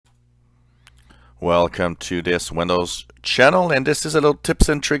Welcome to this Windows channel, and this is a little tips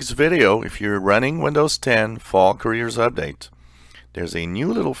and tricks video. If you're running Windows 10 Fall Careers Update, there's a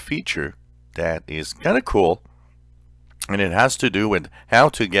new little feature that is kind of cool, and it has to do with how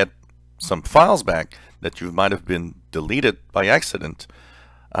to get some files back that you might have been deleted by accident.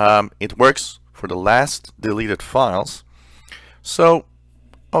 It works for the last deleted files. So,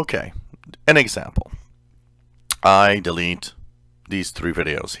 okay, an example. I delete these 3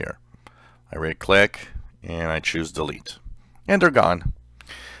 videos here. I right click and I choose delete, and they're gone.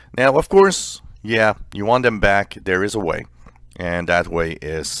 Now, of course, yeah, you want them back. There is a way, and that way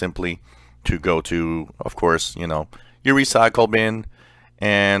is simply to go to, of course, your recycle bin,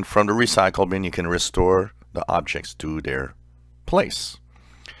 and from the recycle bin you can restore the objects to their place.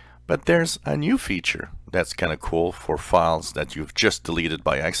 But there's a new feature that's kind of cool for files that you've just deleted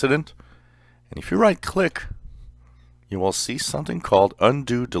by accident. And if you right click, you will see something called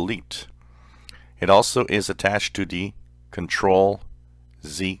undo delete. It also is attached to the Control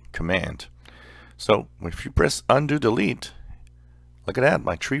Z command. So if you press undo delete, look at that,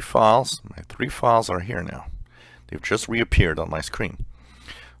 my 3 files are here now. They've just reappeared on my screen.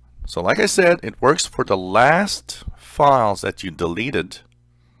 So like I said, it works for the last files that you deleted,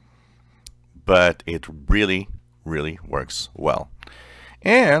 but it really works well.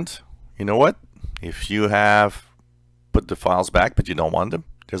 And you know what? If you have put the files back but you don't want them,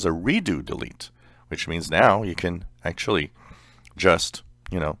 there's a redo delete, which means now you can actually just,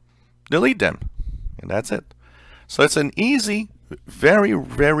 delete them, and that's it. So it's an easy,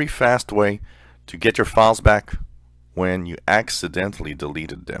 very fast way to get your files back when you accidentally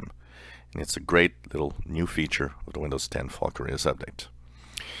deleted them. And it's a great little new feature of the Windows 10 Fall Careers Update.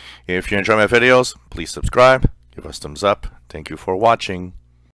 If you enjoy my videos, please subscribe, give us thumbs up. Thank you for watching.